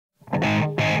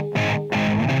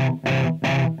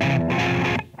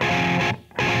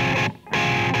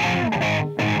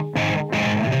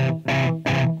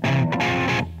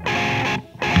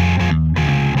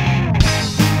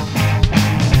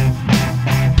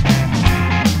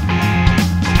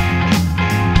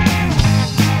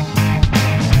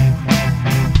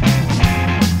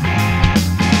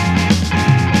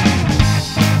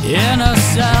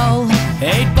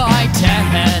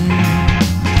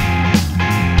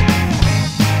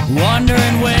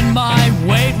wondering when my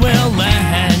wait will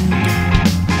end.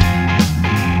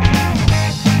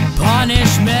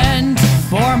 Punishment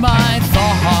for my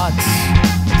thoughts,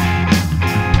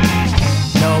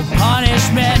 no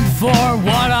punishment for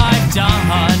what I've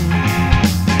done.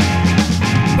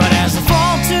 But as I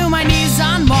fall to my knees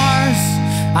on Mars,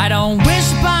 I don't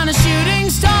wish upon a shooting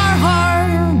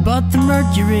star, but the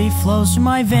mercury flows through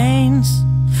my veins,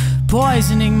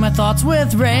 poisoning my thoughts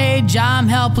with rage. I'm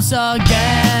helpless again,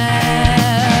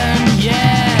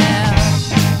 yeah.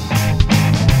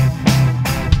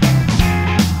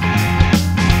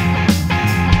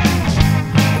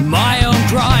 My own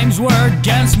crimes were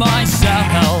against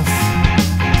myself,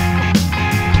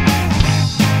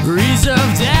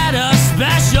 reserved at a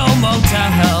special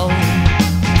motel.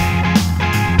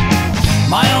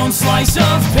 My own slice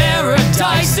of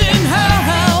paradise in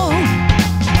hell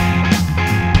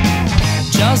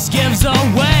just gives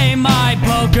away my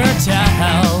poker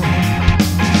tell.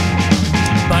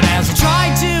 But as I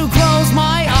try to close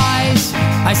my eyes,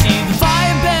 I see the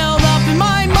fire build up in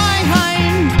my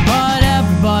mind. But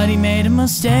everybody made a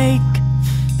mistake,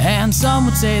 and some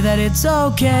would say that it's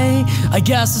okay. I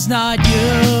guess it's not you,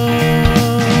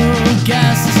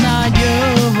 guess it's not you,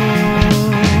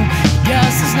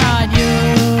 guess it's not you,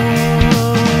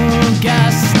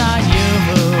 guess it's not you.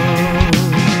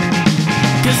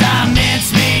 'Cause I'm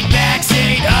mincemeat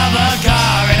backseat of a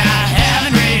car, and I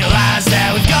haven't realized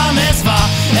that we've gone this far.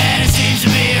 And it seems to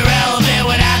be irrelevant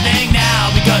what I think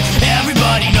now, because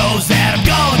everybody knows that I'm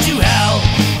going to hell.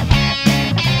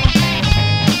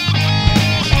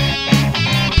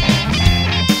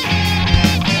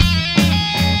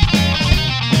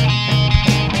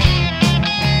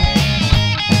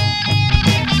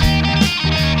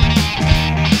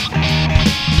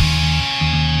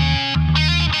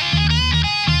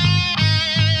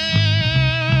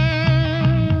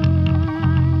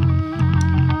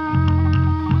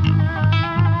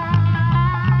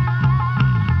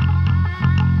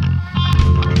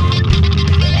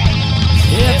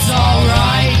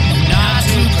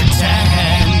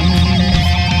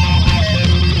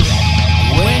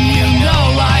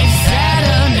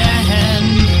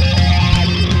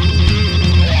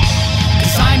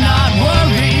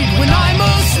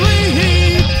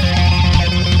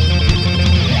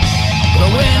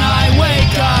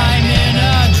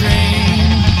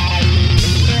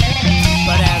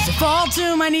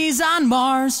 To my knees on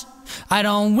Mars, I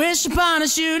don't wish upon a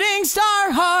shooting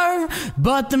star,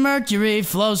 but the mercury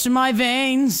flows through my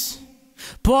veins,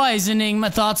 poisoning my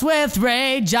thoughts with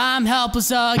rage. I'm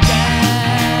helpless again.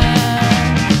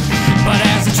 But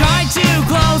as I try to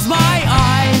close my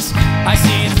eyes, I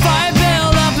see the fire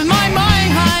build up in my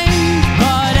mind.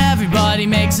 But everybody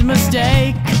makes a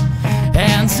mistake,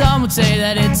 and some would say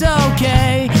that it's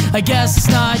okay. I guess it's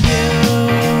not you,